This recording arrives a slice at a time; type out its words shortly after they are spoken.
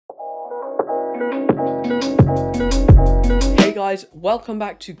Hey guys, welcome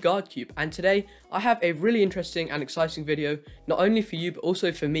back to GuardCube, and today I have a really interesting and exciting video, not only for you but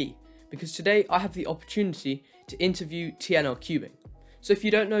also for me, because today I have the opportunity to interview TNLCubing. So if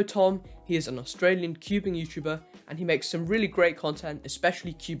you don't know Tom, he is an Australian cubing YouTuber and he makes some really great content,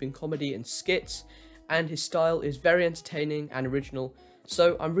 especially cubing comedy and skits, and his style is very entertaining and original,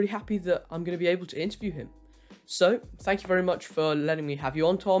 so I'm really happy that I'm going to be able to interview him. So thank you very much for letting me have you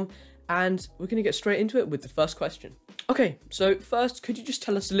on, Tom, and we're going to get straight into it with the first question. Okay, so first, could you just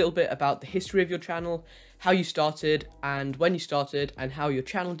tell us a little bit about the history of your channel, how you started and when you started, and how your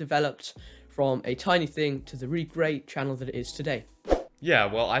channel developed from a tiny thing to the really great channel that it is today? Yeah,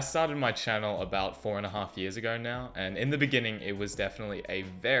 well, I started my channel about 4.5 years ago now, and in the beginning it was definitely a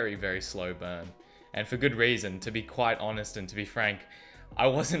very, very slow burn. And for good reason, to be quite honest and to be frank, I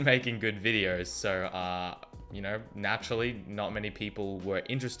wasn't making good videos, so, you know, naturally not many people were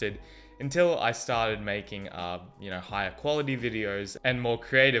interested until I started making, you know, higher quality videos and more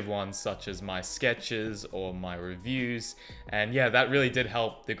creative ones such as my sketches or my reviews. And yeah, that really did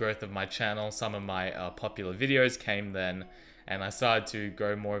help the growth of my channel. Some of my popular videos came then, and I started to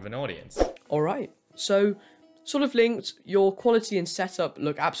grow more of an audience. All right, so sort of linked, your quality and setup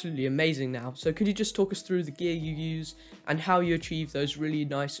look absolutely amazing now. So could you just talk us through the gear you use and how you achieve those really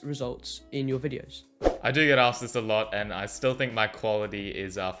nice results in your videos? I do get asked this a lot, and I still think my quality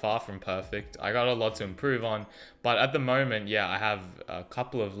is far from perfect. I got a lot to improve on, but at the moment, yeah, I have a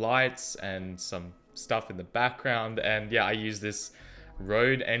couple of lights and some stuff in the background, and yeah, I use this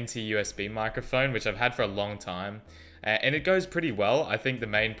Rode NT USB microphone, which I've had for a long time, and it goes pretty well. I think the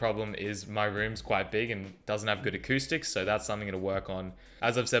main problem is my room's quite big and doesn't have good acoustics, so that's something to work on.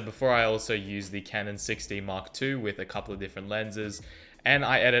 As I've said before, I also use the Canon 6D Mark II with a couple of different lenses, and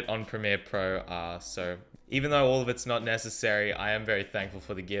I edit on Premiere Pro, so even though all of it's not necessary, I am very thankful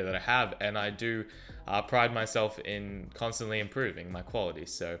for the gear that I have, and I do pride myself in constantly improving my quality,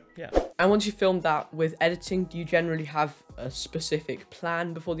 so yeah. And once you film that with editing, do you generally have a specific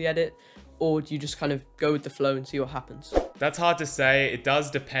plan before the edit, or do you just kind of go with the flow and see what happens? That's hard to say. It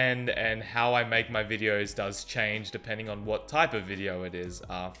does depend, and how I make my videos does change depending on what type of video it is.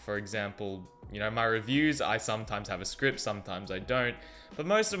 For example, you know, my reviews, I sometimes have a script, sometimes I don't. But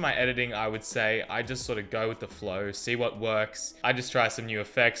most of my editing, I would say, I just sort of go with the flow, see what works. I just try some new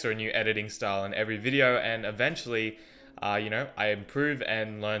effects or a new editing style in every video, and eventually, you know, I improve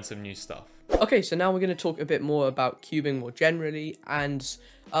and learn some new stuff. Okay, so now we're going to talk a bit more about cubing more generally, and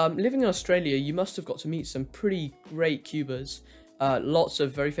living in Australia, you must have got to meet some pretty great cubers, lots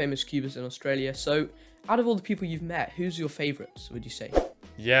of very famous cubers in Australia. So out of all the people you've met, who's your favorites, would you say?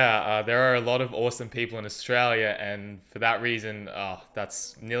 Yeah, there are a lot of awesome people in Australia, and for that reason,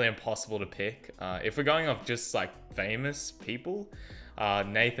 that's nearly impossible to pick. If we're going off just like famous people,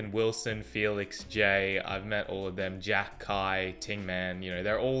 Nathan Wilson, Felix J, I've met all of them, Jack Kai, Ting Man, you know,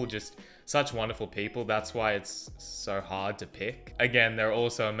 they're all just such wonderful people. That's why it's so hard to pick. Again, they're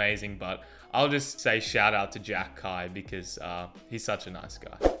also amazing, but I'll just say shout out to Jack Kai because he's such a nice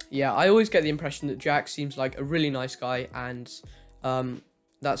guy. Yeah, I always get the impression that Jack seems like a really nice guy, and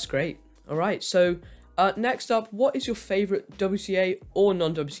that's great. All right, so next up, what is your favorite WCA or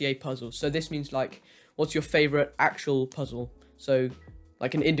non-WCA puzzle? So this means like, what's your favorite actual puzzle? So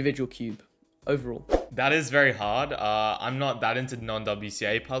like an individual cube overall. That is very hard. I'm not that into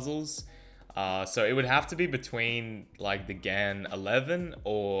non-WCA puzzles. So it would have to be between like the GAN 11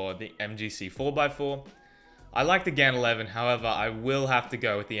 or the MGC 4x4. I like the GAN 11, however, I will have to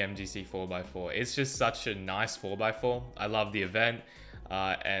go with the MGC 4x4. It's just such a nice 4x4. I love the event,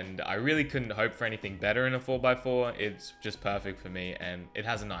 and I really couldn't hope for anything better in a 4x4. It's just perfect for me, and it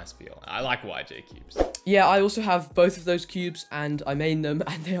has a nice feel. I like YJ cubes. Yeah, I also have both of those cubes, and I main them,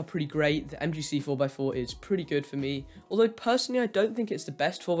 and they are pretty great. The MGC 4x4 is pretty good for me, although personally I don't think it's the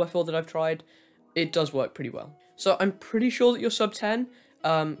best 4x4 that I've tried. It does work pretty well. So I'm pretty sure that you're sub-10.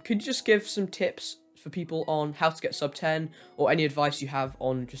 Could you just give some tips for people on how to get sub-10, or any advice you have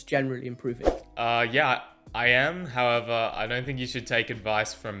on just generally improving? Yeah, I am. However, I don't think you should take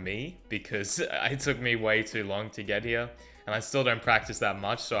advice from me because it took me way too long to get here. And I still don't practice that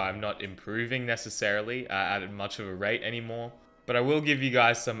much, so I'm not improving necessarily at much of a rate anymore. But I will give you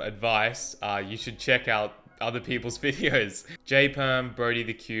guys some advice. You should check out other people's videos. JPerm, Brody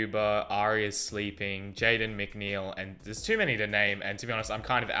the Cuber, Aria's Sleeping, Jaden McNeil, and there's too many to name. And to be honest, I'm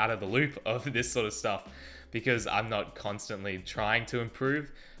kind of out of the loop of this sort of stuff because I'm not constantly trying to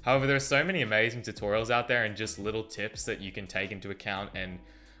improve. However, there are so many amazing tutorials out there and just little tips that you can take into account and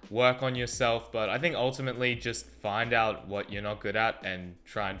work on yourself. But I think ultimately just find out what you're not good at and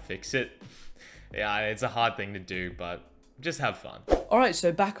try and fix it. Yeah, it's a hard thing to do, but just have fun. Alright,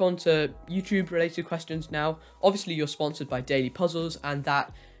 so back on to YouTube related questions now. Obviously you're sponsored by Daily Puzzles, and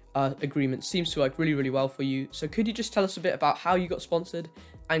that agreement seems to work really, really well for you. So could you just tell us a bit about how you got sponsored,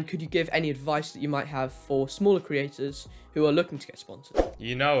 and could you give any advice that you might have for smaller creators who are looking to get sponsored?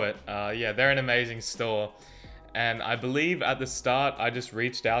 You know it. Yeah, they're an amazing store. And I believe at the start, I just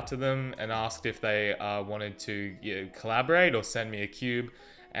reached out to them and asked if they wanted to collaborate or send me a cube.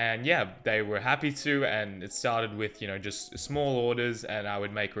 And yeah, they were happy to, and it started with, just small orders, and I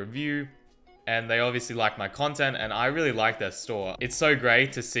would make a review. And they obviously like my content, and I really like their store. It's so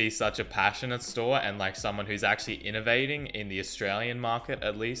great to see such a passionate store and like someone who's actually innovating in the Australian market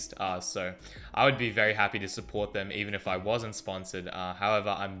at least. So I would be very happy to support them even if I wasn't sponsored. However,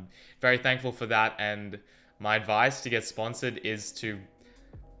 I'm very thankful for that, and my advice to get sponsored is to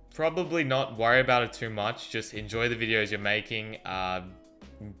probably not worry about it too much. Just enjoy the videos you're making,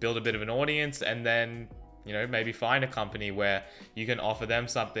 build a bit of an audience, and then maybe find a company where you can offer them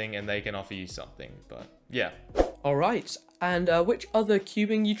something and they can offer you something. But yeah. Alright, and which other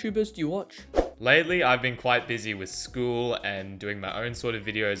cubing YouTubers do you watch? Lately, I've been quite busy with school and doing my own sort of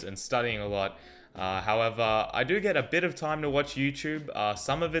videos and studying a lot. However, I do get a bit of time to watch YouTube.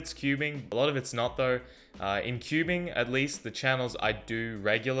 Some of it's cubing, a lot of it's not though. In cubing, at least, the channels I do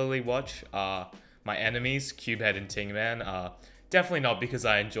regularly watch are my enemies, CubeHead and Tingman. Definitely not because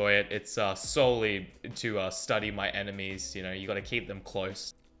I enjoy it. It's solely to study my enemies. You got to keep them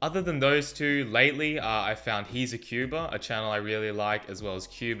close. Other than those two, lately I found He's a Cuber, a channel I really like, as well as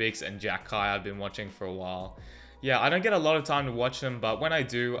Cubix and Jack Kai I've been watching for a while. Yeah, I don't get a lot of time to watch them, but when I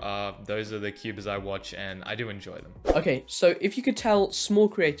do, those are the cubers I watch, and I do enjoy them. Okay, so if you could tell small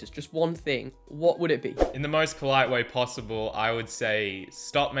creators just one thing, what would it be? In the most polite way possible, I would say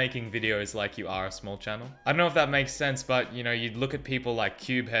stop making videos like you are a small channel. I don't know if that makes sense, but you'd look at people like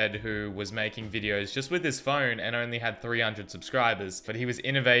CubeHead, who was making videos just with his phone and only had 300 subscribers, but he was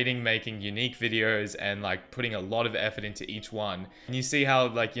innovating, making unique videos and like putting a lot of effort into each one. And you see how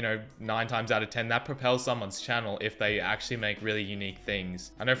 9 times out of 10 that propels someone's channel if they actually make really unique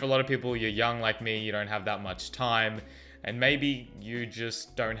things. I know for a lot of people, you're young like me, you don't have that much time, and maybe you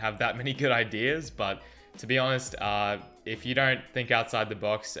just don't have that many good ideas, but to be honest, if you don't think outside the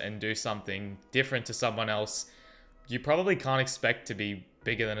box and do something different to someone else, you probably can't expect to be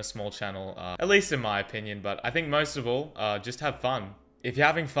bigger than a small channel, at least in my opinion. But I think most of all, just have fun. If you're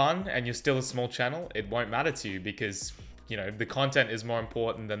having fun and you're still a small channel, it won't matter to you because, the content is more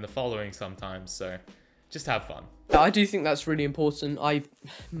important than the following sometimes, so just have fun. I do think that's really important. I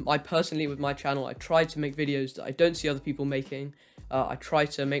personally, with my channel, I try to make videos that I don't see other people making. I try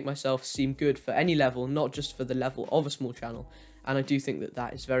to make myself seem good for any level, not just for the level of a small channel. And I do think that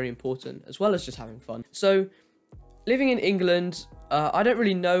that is very important, as well as just having fun. So, living in England, I don't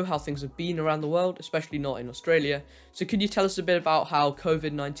really know how things have been around the world, especially not in Australia. So could you tell us a bit about how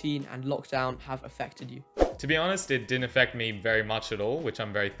COVID-19 and lockdown have affected you? To be honest, it didn't affect me very much at all, which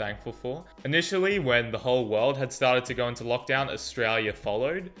I'm very thankful for. Initially, when the whole world had started to go into lockdown, Australia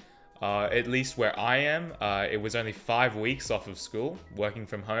followed. At least where I am, it was only 5 weeks off of school, working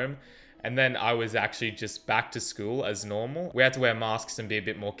from home. And then I was actually just back to school as normal. We had to wear masks and be a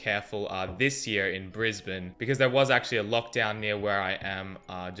bit more careful this year in Brisbane, because there was actually a lockdown near where I am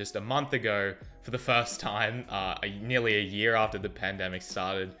just a month ago for the first time, nearly a year after the pandemic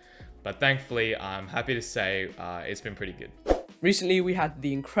started. But thankfully, I'm happy to say it's been pretty good. Recently, we had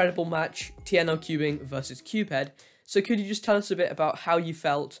the incredible match TNLCubing versus CubeHead. So could you just tell us a bit about how you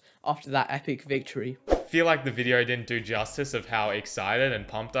felt after that epic victory? I feel like the video didn't do justice of how excited and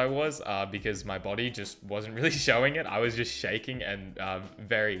pumped I was because my body just wasn't really showing it. I was just shaking and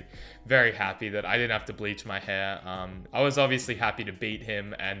very, very happy that I didn't have to bleach my hair. I was obviously happy to beat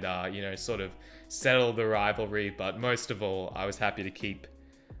him and, sort of settle the rivalry. But most of all, I was happy to keep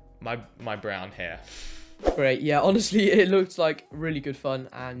my brown hair. Great, yeah, honestly, it looked like really good fun,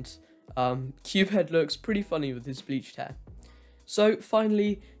 and CubeHead looks pretty funny with his bleached hair. So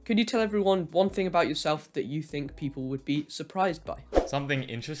finally, could you tell everyone one thing about yourself that you think people would be surprised by? Something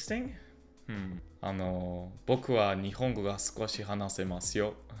interesting? 僕は日本語が少し話せます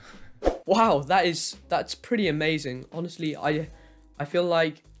よ. Wow, that's pretty amazing. Honestly, I feel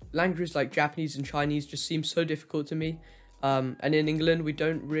like languages like Japanese and Chinese just seem so difficult to me. And in England, we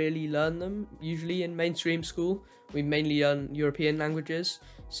don't really learn them, usually in mainstream school. We mainly learn European languages,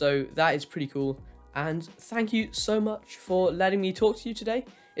 so that is pretty cool. And thank you so much for letting me talk to you today.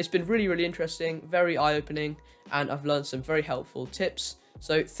 It's been really, really interesting, very eye-opening, and I've learned some very helpful tips.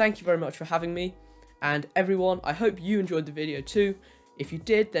 So thank you very much for having me. And everyone, I hope you enjoyed the video too. If you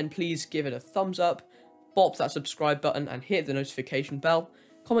did, then please give it a thumbs up, bop that subscribe button and hit the notification bell.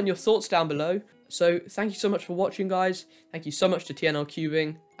 Comment your thoughts down below. So thank you so much for watching, guys. Thank you so much to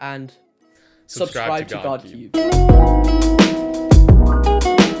TNLCubing, and Subscribe to GodCube. GodCube.